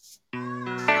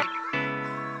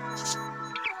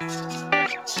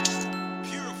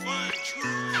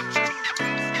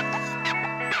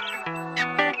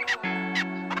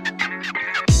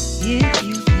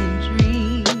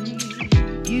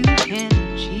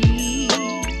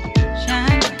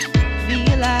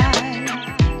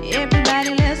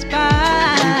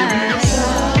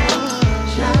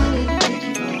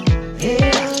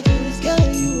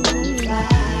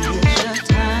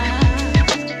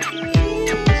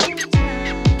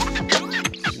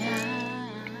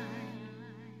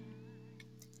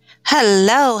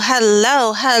Hello,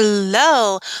 hello,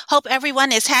 hello. Hope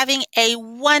everyone is having a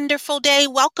wonderful day.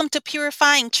 Welcome to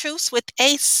Purifying Truths with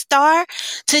A Star.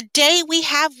 Today we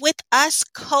have with us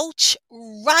Coach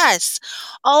Russ.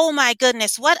 Oh my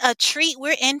goodness, what a treat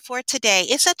we're in for today.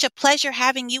 It's such a pleasure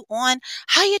having you on.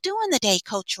 How you doing today,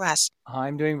 Coach Russ?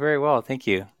 I'm doing very well, thank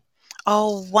you.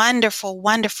 Oh, wonderful,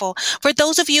 wonderful. For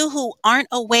those of you who aren't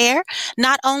aware,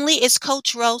 not only is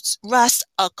Russ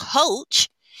a coach,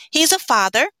 he's a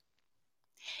father.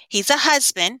 He's a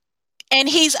husband and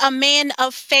he's a man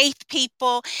of faith,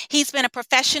 people. He's been a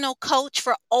professional coach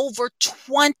for over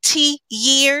 20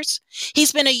 years.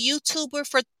 He's been a YouTuber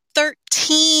for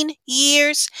 13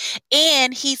 years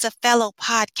and he's a fellow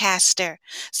podcaster.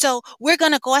 So we're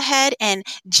going to go ahead and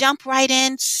jump right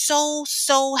in. So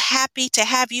happy to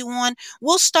have you on.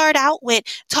 We'll start out with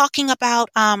talking about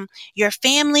your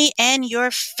family and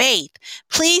your faith.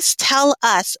 Please tell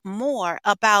us more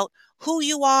about who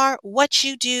you are, what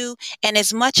you do, and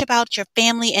as much about your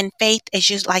family and faith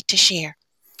as you'd like to share.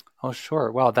 Oh,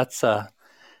 sure. Wow, that's a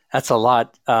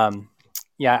lot.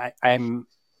 Yeah, I'm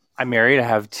married. I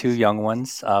have two young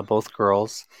ones, both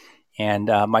girls, and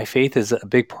my faith is a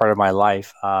big part of my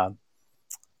life. I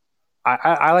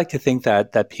like to think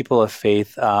that people of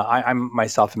faith. I'm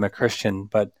myself am a Christian,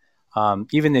 but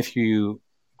even if you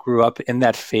grew up in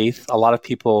that faith, a lot of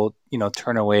people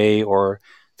turn away or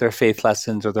their faith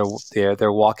lessons or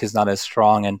their walk is not as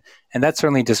strong, and that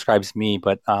certainly describes me.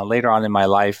 But later on in my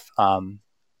life,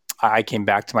 I came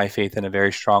back to my faith in a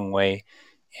very strong way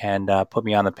and put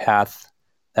me on the path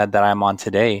that I'm on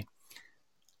today.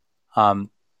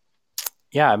 Um,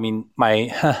 yeah, I mean,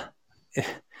 my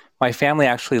my family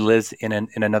actually lives in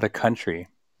another country,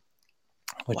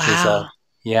 which is Wow.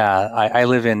 yeah. I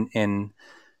live in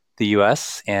the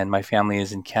U.S. and my family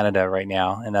is in Canada right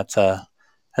now, and that's a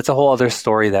whole other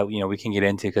story that we can get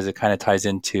into because it kind of ties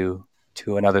into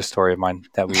to another story of mine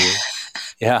that we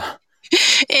yeah.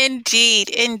 Indeed,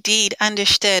 indeed,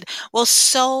 understood. Well,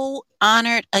 so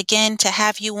honored again to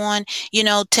have you on,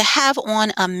 to have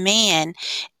on a man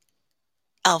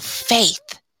of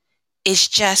faith is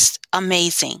just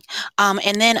amazing.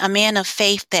 And then a man of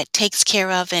faith that takes care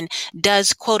of and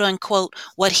does quote unquote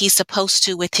what he's supposed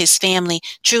to with his family.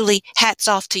 Truly, hats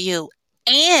off to you.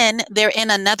 And they're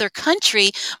in another country.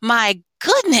 My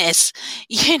goodness,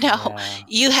 you know, Yeah.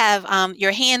 you have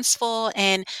your hands full,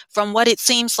 and from what it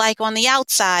seems like on the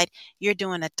outside, you're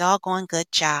doing a doggone good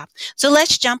job. So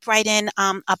let's jump right in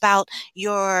about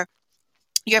your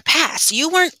your past. You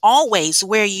weren't always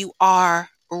where you are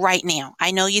right now.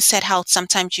 I know you said how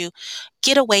sometimes you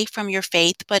get away from your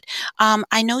faith, but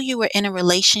I know you were in a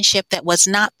relationship that was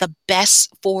not the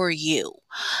best for you.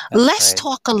 That's Let's right.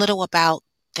 talk a little about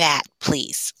that,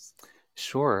 please.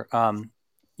 Sure.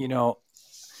 You know,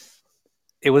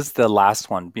 it was the last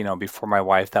one, before my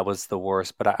wife, that was the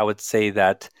worst. But I would say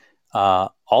that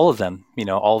all of them,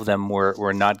 all of them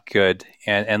were not good.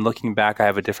 And looking back, I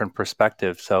have a different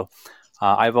perspective. So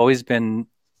I've always been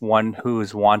one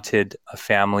who's wanted a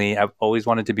family. I've always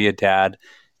wanted to be a dad,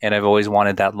 and I've always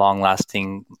wanted that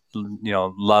long-lasting,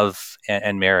 love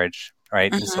and marriage,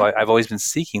 right? And so Hmm. I've always been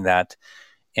seeking that.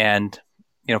 And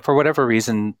for whatever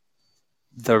reason,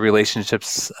 the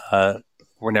relationships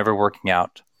were never working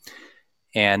out.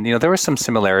 And there were some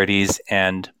similarities.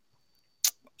 And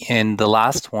in the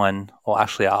last one, well,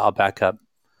 actually, I'll back up.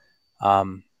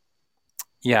 Um,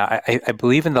 yeah, I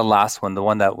believe in the last one, the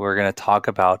one that we're going to talk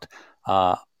about.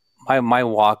 Uh, my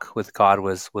walk with God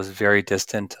was very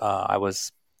distant. I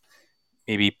was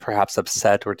maybe perhaps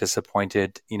upset or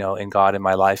disappointed, in God in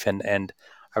my life, and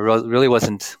I really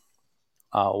wasn't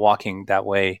walking that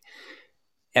way.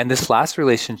 And this last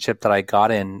relationship that I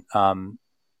got in,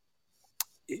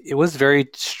 it was very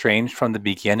strange from the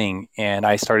beginning, and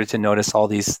I started to notice all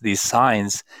these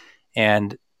signs,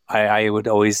 and I would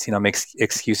always make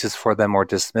excuses for them or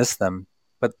dismiss them,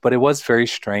 but it was very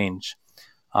strange.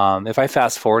 If I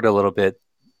fast forward a little bit,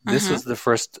 this Hmm. was the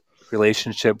first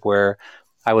relationship where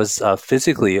I was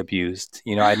physically abused.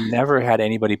 I never had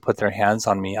anybody put their hands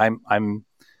on me. I'm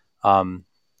um,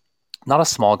 not a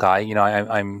small guy.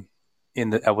 I'm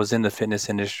I was in the fitness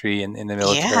industry and in the Yeah.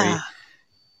 military,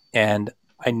 and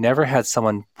I never had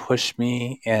someone push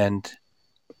me, and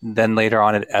then later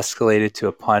on it escalated to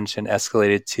a punch and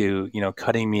escalated to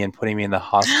cutting me and putting me in the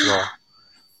hospital. Oh,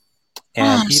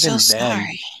 And I'm so even then,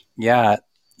 sorry. yeah,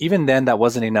 even then that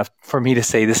wasn't enough for me to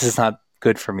say this is not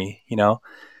good for me.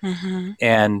 Hmm.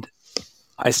 And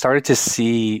I started to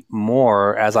see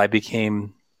more as I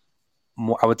became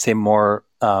more, I would say, more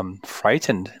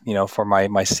frightened, for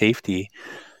my safety.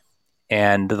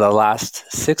 And the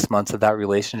last 6 months of that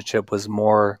relationship was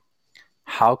more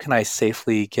how can I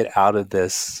safely get out of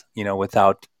this,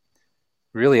 without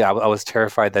really, I was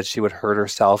terrified that she would hurt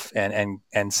herself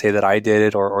and say that I did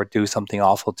it, or do something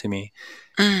awful to me.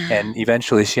 Mm, And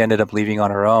eventually she ended up leaving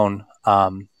on her own.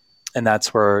 And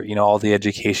that's where, all the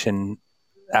education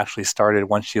actually started.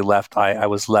 Once she left, I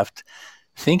was left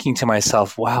thinking to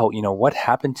myself, wow, what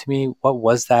happened to me? What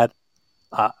was that?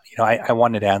 I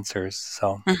wanted answers. So,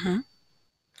 mhm.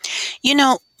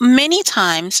 Many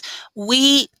times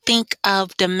we think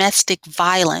of domestic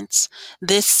violence,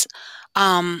 this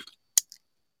um,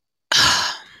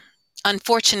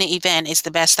 unfortunate event is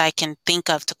the best I can think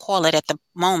of to call it at the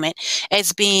moment,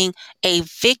 as being a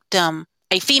victim,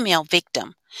 a female victim.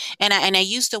 And I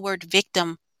use the word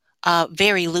victim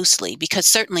very loosely, because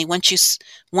certainly once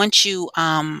you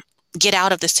get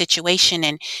out of the situation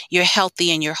and you're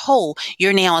healthy and you're whole,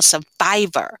 you're now a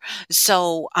survivor.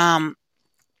 So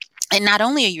and not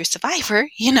only are you a survivor,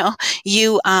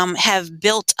 you have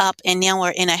built up and now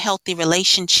are in a healthy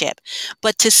relationship.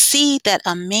 But to see that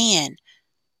a man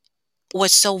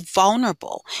was so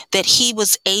vulnerable, that he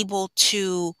was able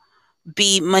to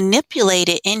be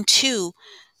manipulated into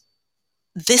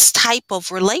this type of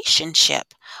relationship.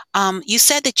 You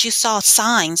said that you saw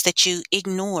signs that you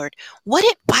ignored. What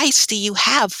advice do you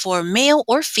have for male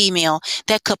or female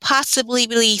that could possibly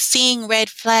be seeing red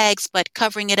flags but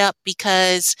covering it up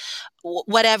because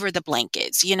whatever the blank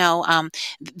is,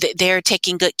 they're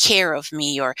taking good care of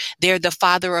me, or they're the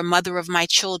father or mother of my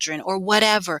children, or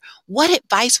whatever. What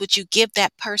advice would you give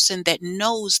that person that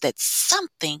knows that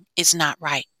something is not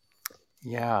right?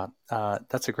 yeah,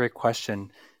 that's a great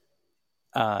question.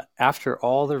 After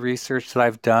all the research that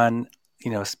I've done,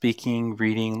 speaking,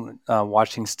 reading,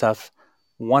 watching stuff,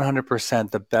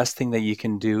 100% the best thing that you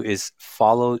can do is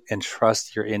follow and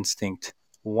trust your instinct.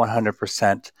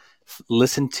 100%.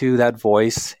 Listen to that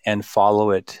voice and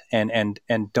follow it, and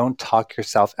don't talk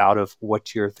yourself out of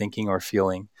what you're thinking or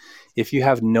feeling. If you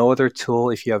have no other tool,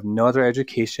 if you have no other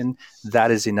education,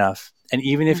 that is enough. And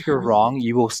even if you're Mm-hmm. wrong,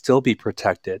 you will still be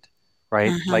protected,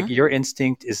 right? Mm-hmm. Like, your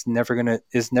instinct is never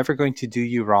going to do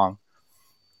you wrong.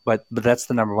 But that's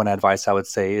the number one advice I would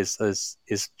say, is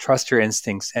trust your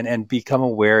instincts, and become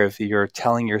aware if you're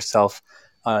telling yourself,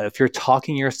 if you're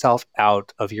talking yourself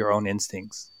out of your own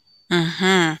instincts.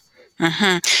 Mm-hmm.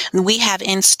 Mm-hmm. We have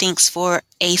instincts for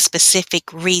a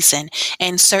specific reason.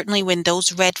 And certainly when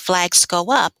those red flags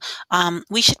go up,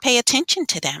 we should pay attention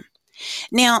to them.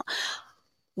 Now,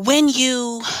 when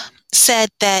you said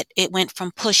that it went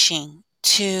from pushing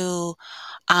to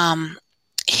um,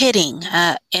 hitting,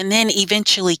 and then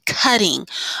eventually cutting,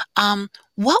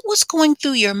 what was going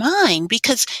through your mind?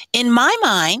 Because in my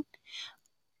mind,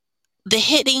 the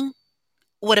hitting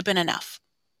would have been enough.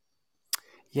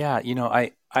 Yeah,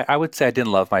 I would say I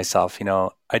didn't love myself.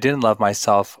 I didn't love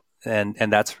myself, and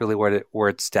that's really where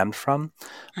it stemmed from.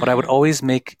 But I would Mm-hmm. always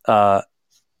make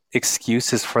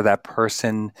excuses for that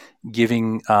person,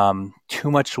 giving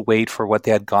too much weight for what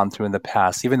they had gone through in the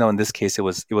past, even though in this case it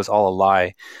was all a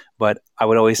lie. But I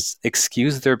would always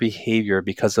excuse their behavior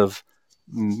because of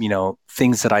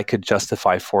things that I could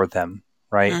justify for them,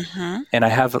 right? Mm-hmm. And I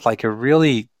have like a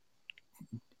really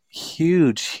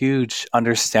huge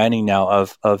understanding now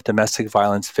of domestic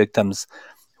violence victims,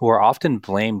 who are often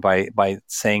blamed by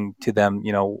saying to them,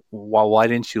 why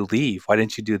didn't you leave? Why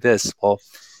didn't you do this? Well,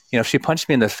 if she punched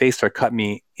me in the face or cut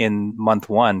me in month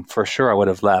one, for sure I would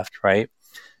have left, right?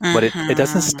 But it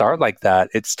doesn't Mm-hmm. start like that.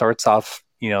 It starts off,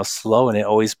 slow, and it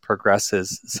always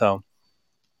progresses. So,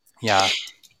 yeah,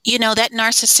 That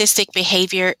narcissistic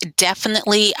behavior,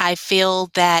 definitely, I feel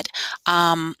that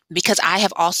because I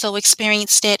have also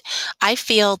experienced it, I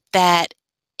feel that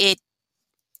it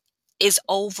is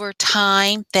over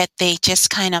time that they just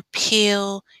kind of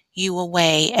peel you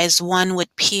away as one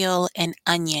would peel an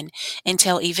onion,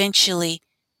 until eventually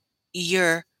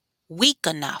you're weak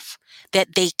enough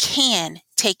that they can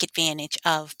take advantage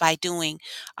of by doing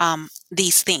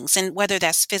these things. And whether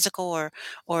that's physical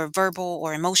or verbal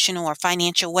or emotional or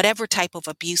financial, whatever type of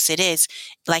abuse it is,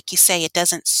 like you say, it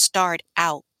doesn't start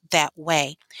out that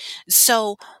way.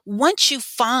 So once you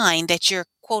find that you're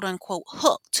quote unquote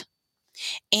hooked,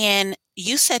 and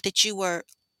you said that you were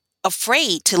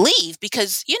afraid to leave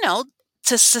because,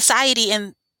 to society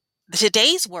in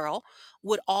today's world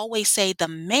would always say the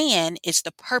man is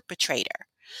the perpetrator.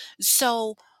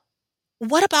 So,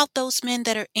 what about those men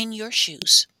that are in your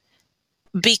shoes?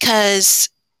 Because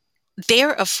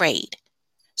they're afraid.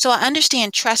 So, I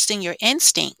understand trusting your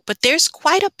instinct, but there's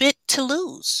quite a bit to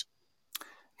lose.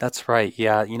 that's right.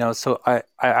 Yeah, so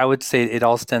I would say it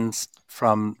all stems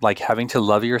from like having to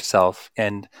love yourself.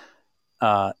 And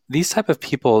these type of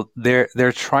people, they're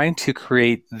trying to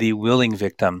create the willing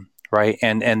victim, right?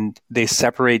 And they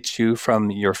separate you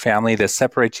from your family, they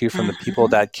separate you from the people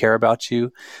Mm-hmm. that care about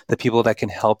you, the people that can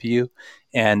help you,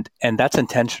 and that's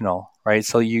intentional, right?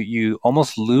 So you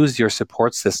almost lose your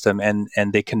support system, and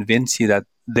they convince you that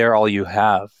they're all you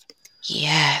have,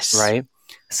 Yes. right?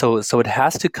 So it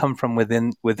has to come from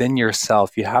within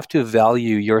yourself. You have to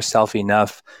value yourself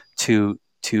enough to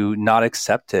not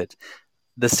accept it.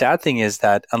 The sad thing is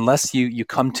that unless you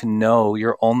come to know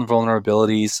your own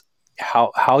vulnerabilities,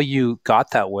 how you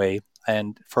got that way,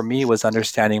 and for me it was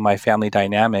understanding my family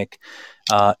dynamic.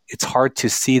 It's hard to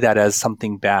see that as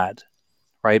something bad,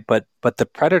 right? But the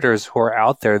predators who are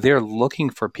out there, they're looking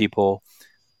for people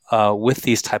with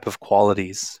these type of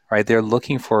qualities, right? They're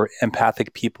looking for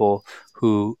empathic people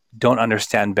who don't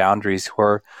understand boundaries, who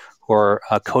are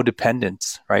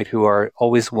codependent, right? Who are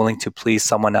always willing to please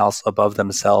someone else above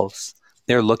themselves.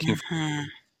 They're looking for. Mm-hmm.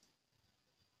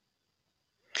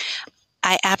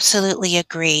 I absolutely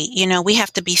agree. You know, we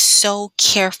have to be so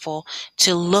careful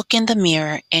to look in the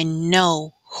mirror and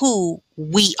know who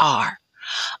we are.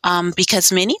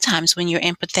 Because many times when you're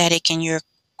empathetic and you're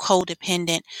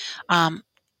codependent, um,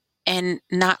 and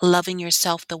not loving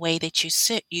yourself the way that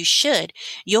you should,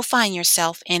 you'll find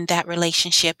yourself in that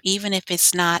relationship, even if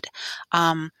it's not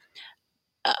um,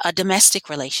 a domestic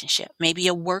relationship, maybe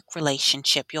a work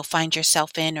relationship you'll find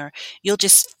yourself in, or you'll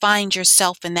just find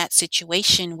yourself in that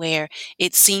situation where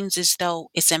it seems as though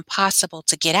it's impossible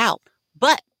to get out.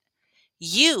 But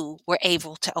you were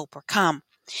able to overcome.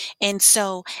 And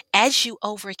so, as you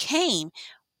overcame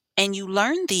and you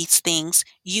learned these things,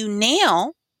 you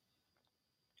now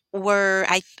were,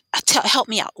 help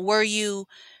me out. Were you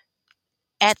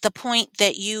at the point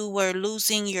that you were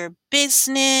losing your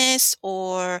business,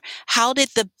 or how did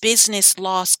the business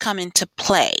loss come into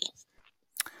play?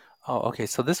 Oh, okay.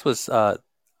 So this was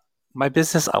my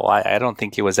business. Oh, I don't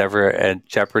think it was ever in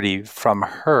jeopardy from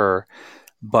her,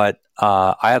 but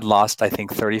I had lost, I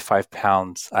think, 35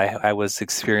 pounds. I was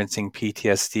experiencing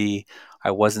PTSD.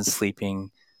 I wasn't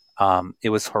sleeping. It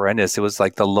was horrendous. It was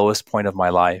like the lowest point of my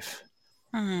life.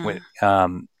 Hmm.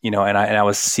 And I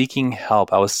was seeking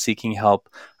help. I was seeking help.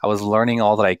 I was learning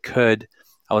all that I could.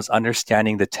 I was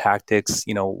understanding the tactics,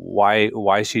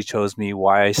 why she chose me,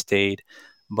 why I stayed,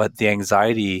 but the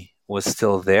anxiety was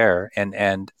still there.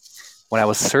 And when I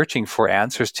was searching for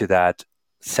answers to that,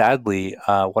 sadly,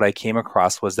 what I came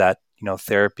across was that,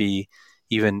 therapy,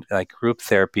 even like group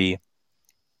therapy,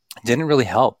 didn't really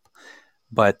help.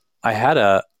 But I had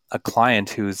a client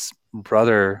whose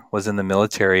brother was in the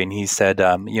military, and he said,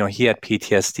 he had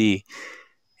PTSD,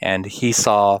 and he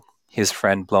saw his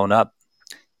friend blown up.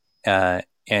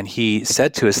 And he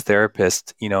said to his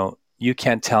therapist, you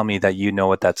can't tell me that you know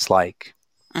what that's like.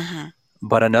 Hmm.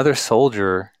 But another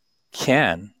soldier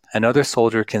can. Another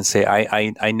soldier can say,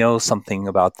 I know something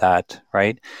about that,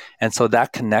 right? And so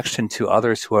that connection to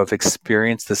others who have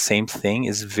experienced the same thing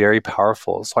is very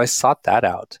powerful. So I sought that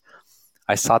out.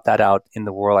 I sought that out in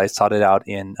the world. I sought it out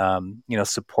in,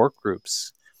 support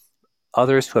groups,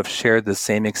 others who have shared the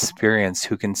same experience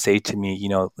who can say to me,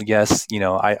 yes,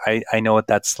 I know what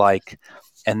that's like.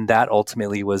 And that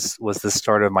ultimately was the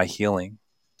start of my healing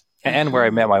and where I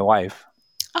Hmm. met my wife.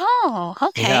 Oh,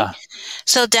 okay. Yeah.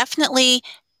 So definitely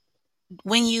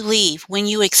when you leave, when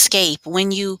you escape,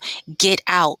 when you get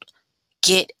out,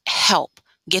 get help,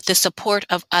 get the support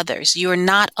of others. You're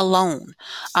not alone.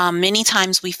 Many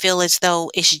times we feel as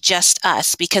though it's just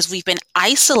us because we've been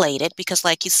isolated, because,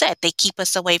 like you said, they keep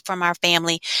us away from our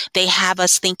family. They have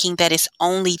us thinking that it's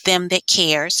only them that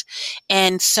cares.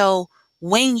 And so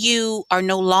when you are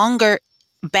no longer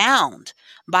bound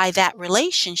by that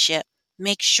relationship,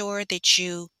 make sure that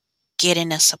you get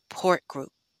in a support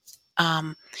group,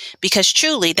 um, because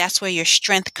truly that's where your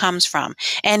strength comes from.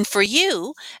 And for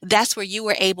you, that's where you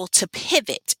were able to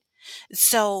pivot.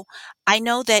 So I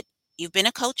know that you've been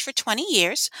a coach for 20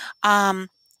 years.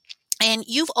 And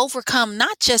you've overcome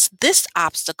not just this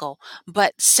obstacle,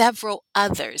 but several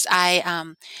others.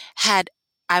 Had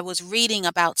I was reading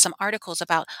about some articles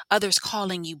about others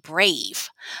calling you brave.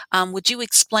 Would you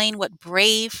explain what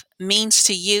brave means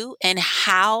to you and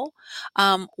how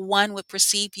one would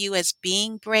perceive you as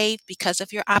being brave because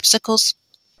of your obstacles?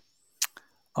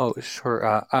 Oh,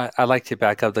 sure. I'd like to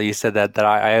back up that you said that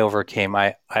I overcame.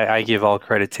 I give all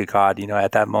credit to God.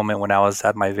 At that moment when I was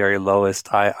at my very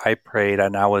lowest, I prayed,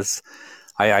 and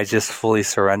I just fully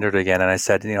surrendered again. And I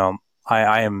said,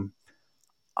 I am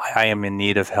I am in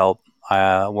need of help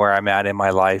where I'm at in my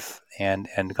life, and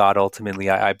God ultimately,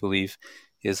 I believe,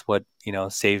 is what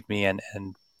saved me and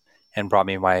brought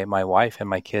me my wife and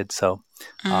my kids. So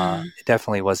Mm, it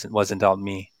definitely wasn't about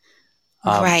me.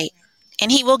 Um, right.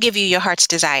 And he will give you your heart's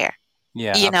desire.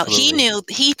 Yeah, You know, he absolutely. knew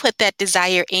he put that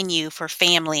desire in you for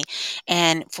family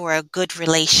and for a good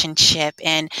relationship.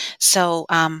 And so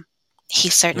he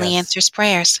certainly Yes, answers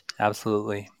prayers.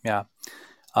 absolutely. Yeah.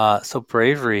 So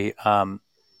bravery.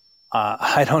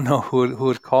 I don't know who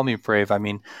would call me brave. I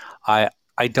mean, I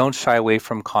I don't shy away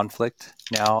from conflict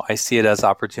now. I see it as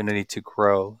opportunity to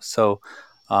grow. So,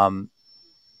 um,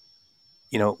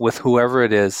 with whoever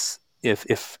it is,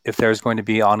 if there's going to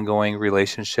be ongoing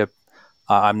relationship,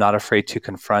 I'm not afraid to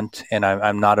confront, and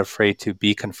I'm not afraid to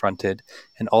be confronted.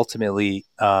 And ultimately,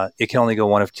 it can only go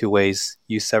one of two ways: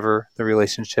 you sever the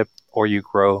relationship, or you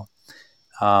grow.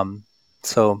 Um,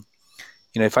 so,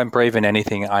 if I'm brave in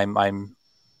anything,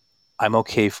 I'm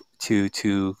okay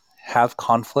to have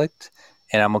conflict,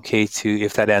 and I'm okay to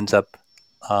if that ends up,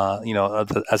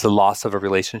 as a loss of a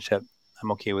relationship.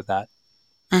 I'm okay with that.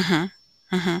 Hmm.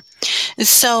 Hmm.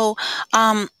 So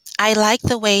I like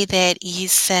the way that you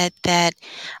said that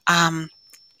um,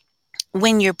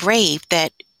 when you're brave,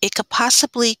 that it could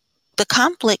possibly, the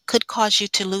conflict could cause you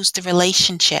to lose the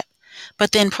relationship.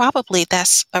 But then probably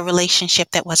that's a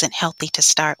relationship that wasn't healthy to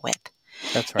start with.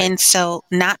 That's right. And so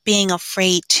not being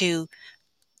afraid to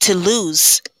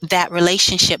lose that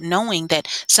relationship, knowing that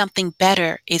something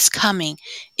better is coming,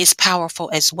 is powerful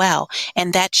as well.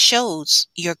 And that shows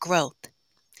your growth.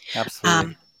 Absolutely.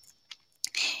 Um,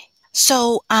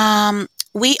 so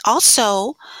we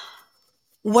also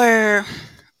were,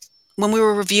 when we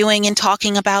were reviewing and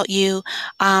talking about you,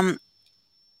 um,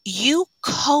 you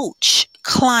coach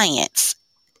clients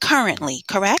currently,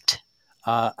 correct?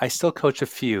 I still coach a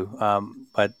few,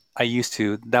 but I used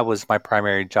to. That was my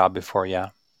primary job before. Yeah,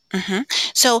 Hmm.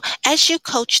 So, as you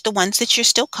coach the ones that you're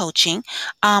still coaching,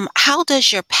 how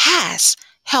does your past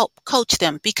help coach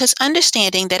them? Because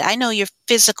understanding that I know you're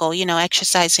physical,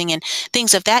 exercising and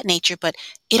things of that nature, but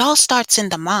it all starts in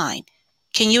the mind.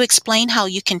 Can you explain how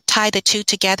you can tie the two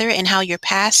together and how your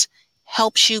past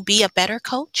helps you be a better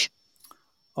coach?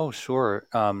 oh, sure.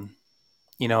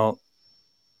 You know,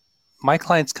 my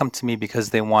clients come to me because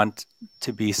they want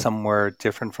to be somewhere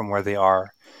different from where they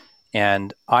are.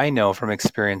 And I know from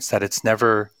experience that it's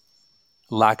never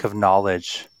lack of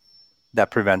knowledge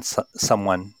that prevents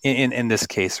someone in this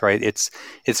case, right? It's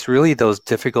really those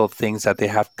difficult things that they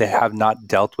have not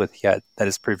dealt with yet that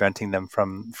is preventing them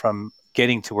from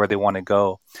getting to where they want to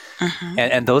go. Hmm.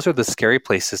 And those are the scary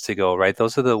places to go, right?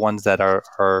 Those are the ones that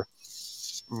are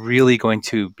really going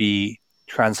to be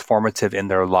transformative in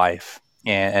their life,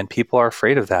 and people are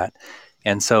afraid of that.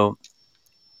 And so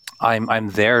I'm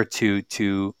there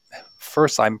to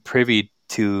first, I'm privy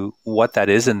to what that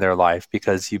is in their life,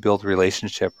 because you build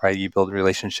relationship, right? You build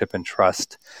relationship and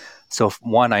trust. So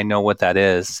one, I know what that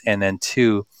is, and then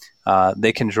two,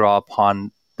 they can draw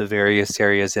upon the various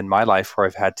areas in my life where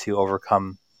I've had to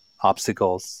overcome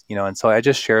obstacles, and so I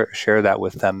just share that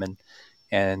with them,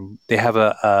 and they have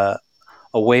a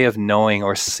way of knowing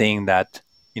or seeing that,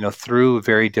 through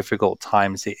very difficult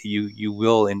times, you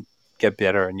will get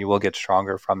better, and you will get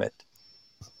stronger from it.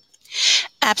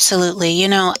 Absolutely.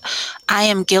 I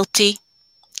am guilty.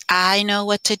 I know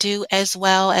what to do as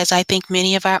well as I think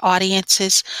many of our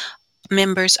audiences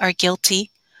members are guilty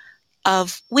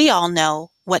of. We all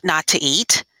know what not to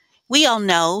eat. We all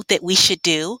know that we should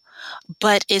do,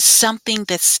 but it's something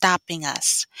that's stopping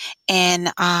us.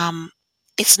 And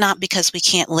it's not because we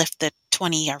can't lift the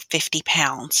 20 or 50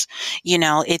 pounds.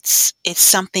 It's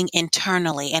something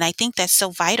internally. And I think that's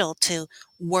so vital to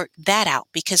work that out,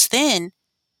 because then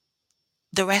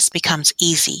the rest becomes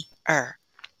easier.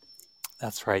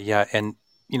 That's right. Yeah, and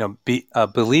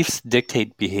beliefs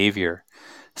dictate behavior.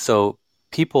 So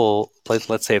people,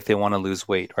 let's say if they want to lose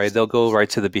weight, right, they'll go right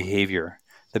to the behavior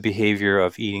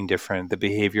of eating different, the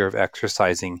behavior of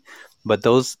exercising. But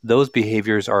those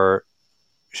behaviors are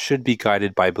should be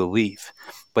guided by belief.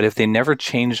 But if they never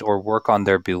change or work on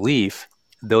their belief,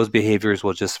 those behaviors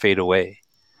will just fade away.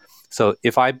 So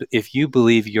if you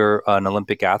believe you're an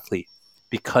Olympic athlete,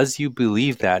 because you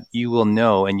believe that, you will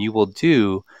know and you will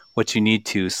do what you need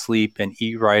to sleep and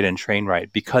eat right and train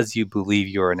right, because you believe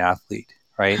you're an athlete,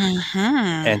 right?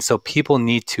 Hmm. And so people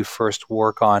need to first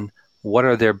work on what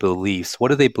are their beliefs? What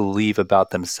do they believe about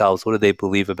themselves? What do they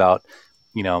believe about,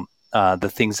 the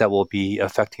things that will be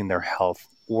affecting their health?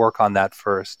 Work on that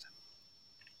first.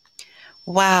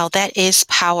 Wow, that is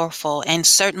powerful and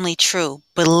certainly true.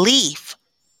 Belief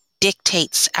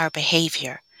dictates our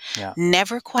behavior. Yeah,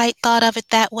 Never quite thought of it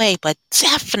that way, but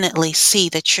definitely see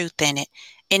the truth in it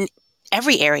in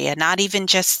every area, not even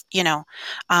just, not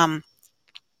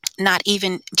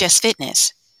even just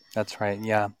fitness. That's right.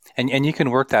 Yeah. And you can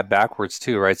work that backwards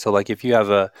too, right? So like if you have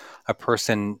a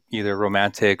person either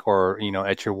romantic or,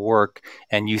 at your work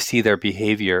and you see their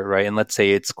behavior, right? And let's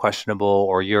say it's questionable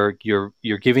or you're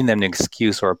giving them an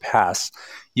excuse or a pass,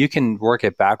 you can work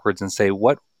it backwards and say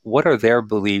what are their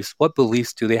beliefs? What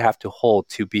beliefs do they have to hold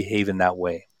to behave in that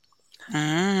way?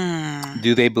 Mm.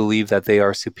 Do they believe that they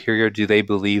are superior? Do they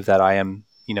believe that I am,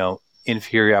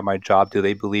 inferior at my job? Do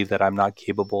they believe that I'm not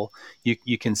capable?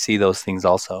 You can see those things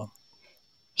also.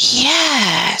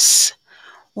 Yes.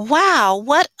 Wow,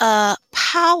 what a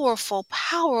powerful,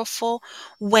 powerful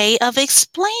way of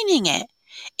explaining it.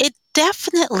 It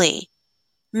definitely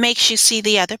makes you see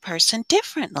the other person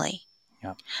differently.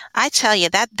 Yeah. I tell you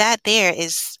that there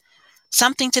is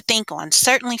something to think on.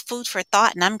 Certainly food for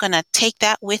thought, and I'm going to take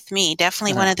that with me.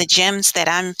 Definitely one of the gems that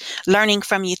I'm learning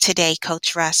from you today,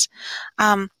 Coach Russ.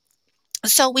 Um,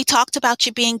 so we talked about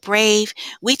you being brave.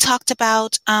 We talked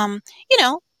about,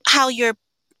 how your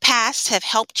past have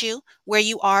helped you where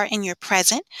you are in your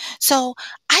present. So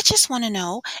I just want to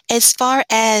know, as far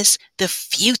as the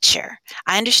future,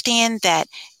 I understand that,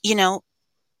 you know,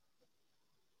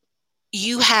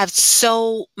 you have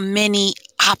so many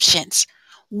options.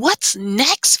 What's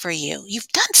next for you? You've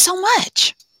done so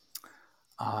much.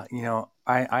 I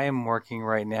am working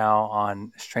right now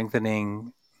on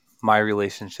strengthening my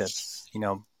relationships,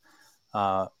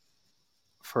 uh,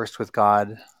 first with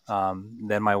God,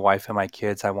 then my wife and my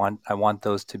kids. I want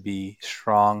those to be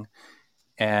strong,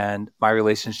 and my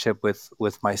relationship with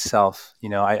myself.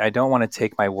 I don't want to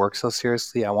take my work so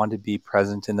seriously. I want to be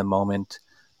present in the moment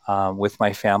with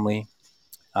my family.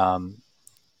 Um,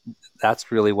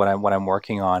 that's really what I'm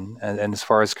working on. And as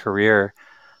far as career,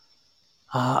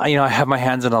 I have my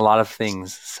hands in a lot of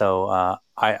things. So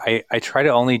I try to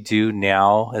only do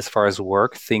now, as far as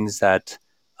work, things that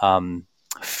um,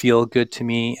 feel good to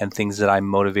me and things that I'm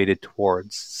motivated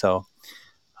towards. So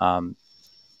um,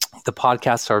 the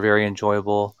podcasts are very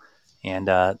enjoyable, and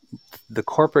the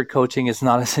corporate coaching is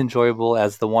not as enjoyable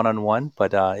as the one-on-one,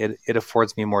 but it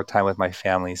affords me more time with my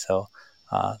family. So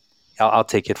uh, I'll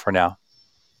take it for now.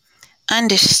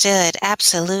 Understood.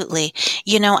 Absolutely.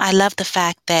 I love the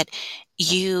fact that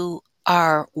you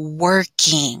are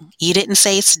working. You didn't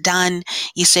say it's done.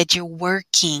 You said you're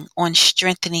working on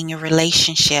strengthening your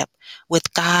relationship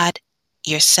with God,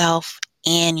 yourself,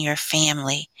 and your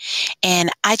family. And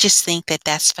I just think that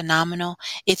that's phenomenal.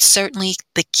 It's certainly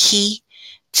the key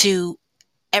to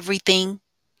everything,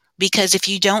 because if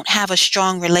you don't have a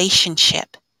strong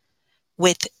relationship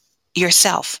with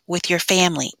yourself, with your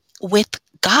family, with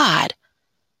God,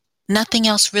 nothing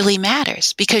else really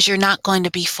matters, because you're not going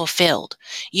to be fulfilled.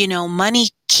 Money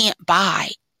can't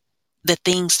buy the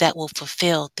things that will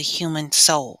fulfill the human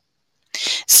soul.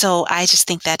 So I just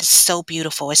think that is so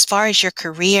beautiful. As far as your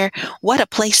career, what a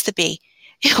place to be.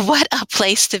 What a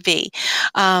place to be.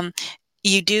 Um,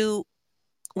 you do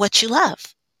what you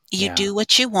love, you Yeah. do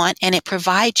what you want, and it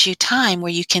provides you time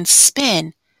where you can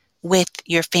spend with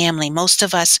your family. Most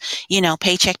of us,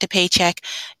 paycheck to paycheck,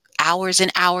 hours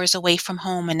and hours away from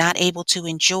home, and not able to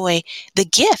enjoy the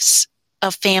gifts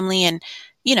of family and,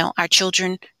 our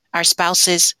children, our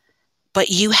spouses, but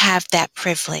you have that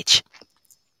privilege.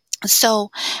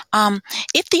 So,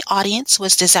 if the audience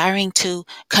was desiring to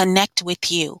connect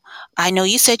with you, I know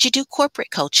you said you do corporate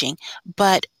coaching,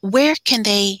 but where can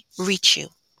they reach you?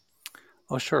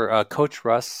 Oh, sure. Coach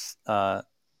Russ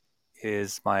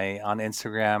is my on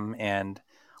Instagram and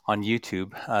on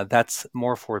YouTube. That's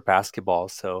more for basketball.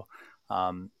 So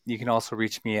you can also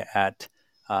reach me at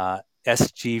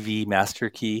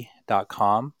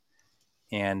sgvmasterkey.com,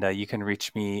 and you can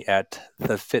reach me at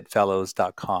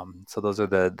thefitfellows.com. So those are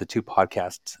the two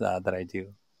podcasts that I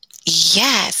do.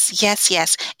 Yes, yes,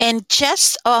 yes. And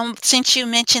just since you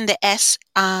mentioned the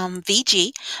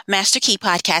SVG Master Key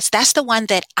podcast, that's the one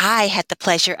that I had the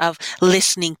pleasure of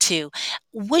listening to.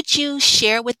 Would you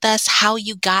share with us how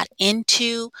you got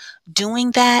into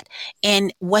doing that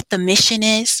and what the mission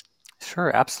is?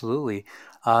 Sure, absolutely.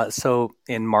 So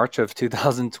in March of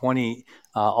 2020,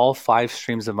 all five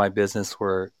streams of my business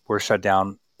were shut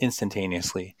down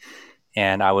instantaneously,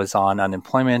 and I was on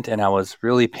unemployment, and I was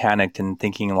really panicked and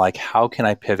thinking like, how can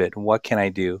I pivot? What can I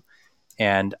do?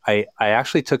 And I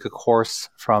actually took a course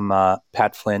from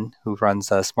Pat Flynn, who runs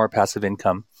Smart Passive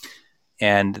Income,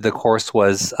 and the course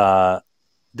was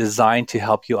designed to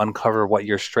help you uncover what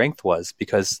your strength was,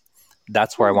 because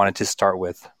that's where I Hmm. wanted to start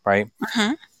with, right?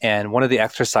 Uh-huh. And one of the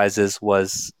exercises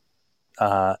was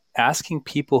asking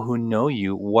people who know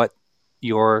you what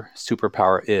your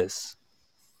superpower is.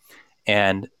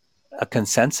 And a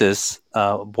consensus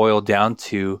boiled down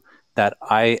to that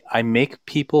I make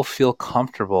people feel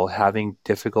comfortable having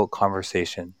difficult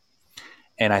conversation.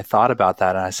 And I thought about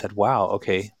that and I said, wow,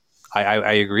 okay,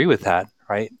 I agree with that,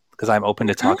 right? Because I'm open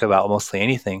to Mhm. talk about mostly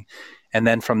anything. And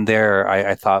then from there,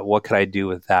 I thought, what could I do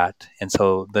with that? And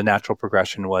so the natural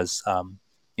progression was,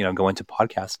 go into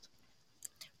podcast.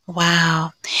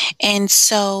 Wow. And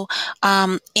so,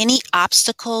 any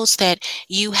obstacles that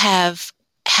you have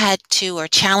had to, or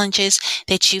challenges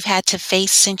that you've had to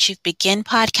face since you've begun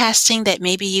podcasting that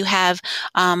maybe you have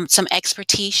some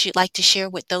expertise you'd like to share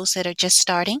with those that are just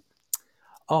starting?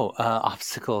 Oh,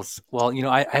 obstacles. Well,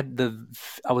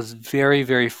 I was very,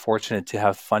 very fortunate to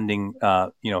have funding,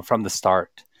 from the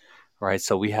start, right?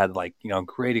 So we had like,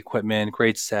 great equipment,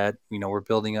 great set. We're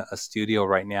building a studio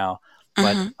right now.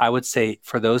 But Mm-hmm. I would say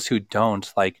for those who don't,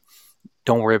 like,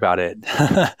 don't worry about it.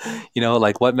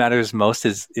 Like what matters most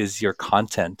is your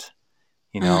content.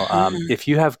 Mm-hmm. If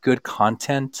you have good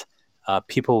content,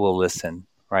 people will listen,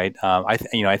 right?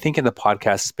 I think in the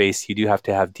podcast space, you do have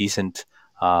to have decent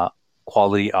uh,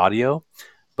 quality audio,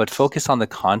 but focus on the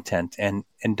content and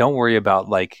don't worry about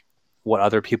like what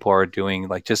other people are doing.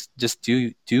 Like just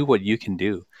do what you can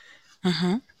do.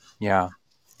 Mm-hmm. Yeah.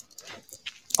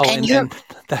 Oh, And you're and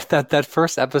that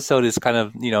first episode is kind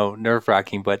of nerve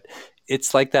wracking, but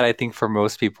it's like that I think for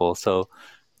most people. So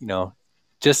you know,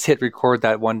 just hit record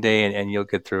that one day and you'll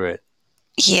get through it.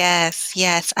 Yes,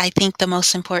 yes. I think the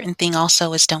most important thing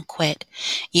also is don't quit.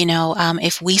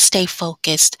 If we stay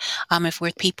focused, if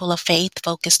we're people of faith,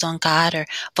 focused on God or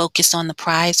focused on the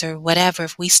prize or whatever,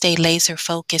 if we stay laser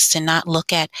focused and not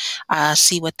look at,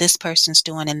 see what this person's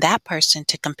doing and that person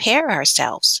to compare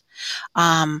ourselves,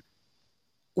 um,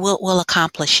 we'll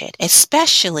accomplish it.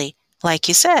 Especially, like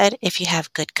you said, if you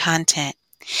have good content.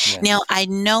 Now, Yes. I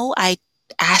know I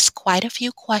asked quite a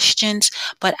few questions,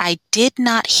 but I did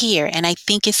not hear, and I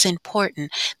think it's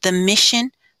important, the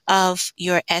mission of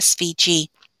your SVG,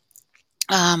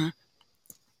 um,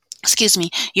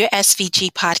 your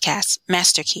SVG podcast,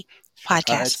 Master Key Sure.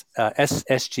 podcast. It's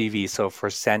SGV, so for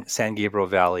San Gabriel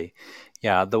Valley.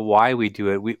 Yeah, the why we do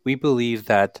it, we believe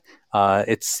that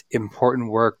it's important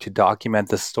work to document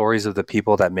the stories of the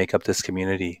people that make up this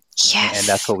community. And that's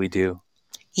Yes, what we do.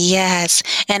 yes.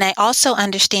 And I also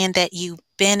understand that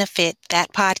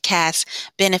that podcast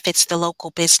benefits the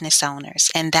local business owners.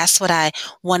 And that's what I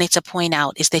wanted to point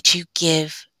out is that you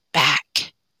give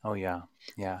back. Oh, yeah.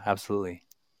 Yeah, absolutely.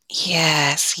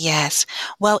 Yes, yes.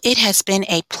 Well, it has been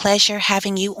a pleasure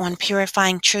having you on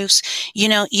Purifying Truths.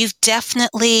 You've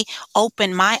definitely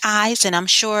opened my eyes, and I'm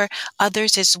sure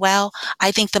others as well.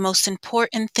 I think the most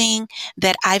important thing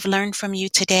that I've learned from you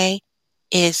today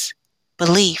is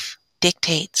belief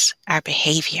dictates our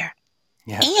behavior,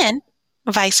 Yes, and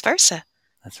vice versa.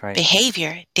 that's right.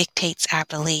 Behavior dictates our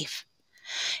belief.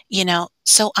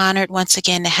 So honored once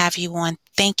again to have you on.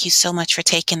 Thank you so much for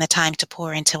taking the time to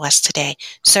pour into us today.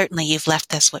 Certainly, you've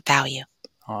left us with value.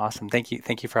 Oh, awesome. Thank you.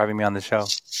 Thank you for having me on the show.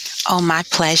 Oh, my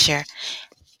pleasure.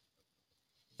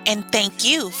 And thank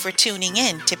you for tuning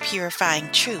in to Purifying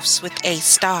Truths with A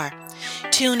Star.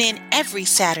 Tune in every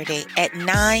Saturday at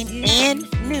 9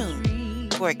 and noon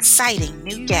for exciting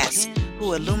new guests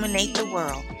who illuminate the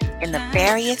world in the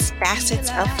various facets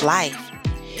of life.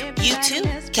 You too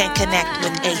can connect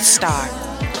with A Star,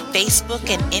 Facebook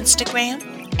and Instagram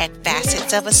at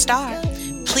Facets of a Star.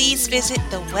 Please visit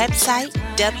the website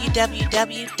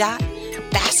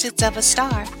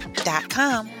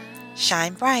www.facetsofastar.com.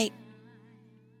 Shine bright.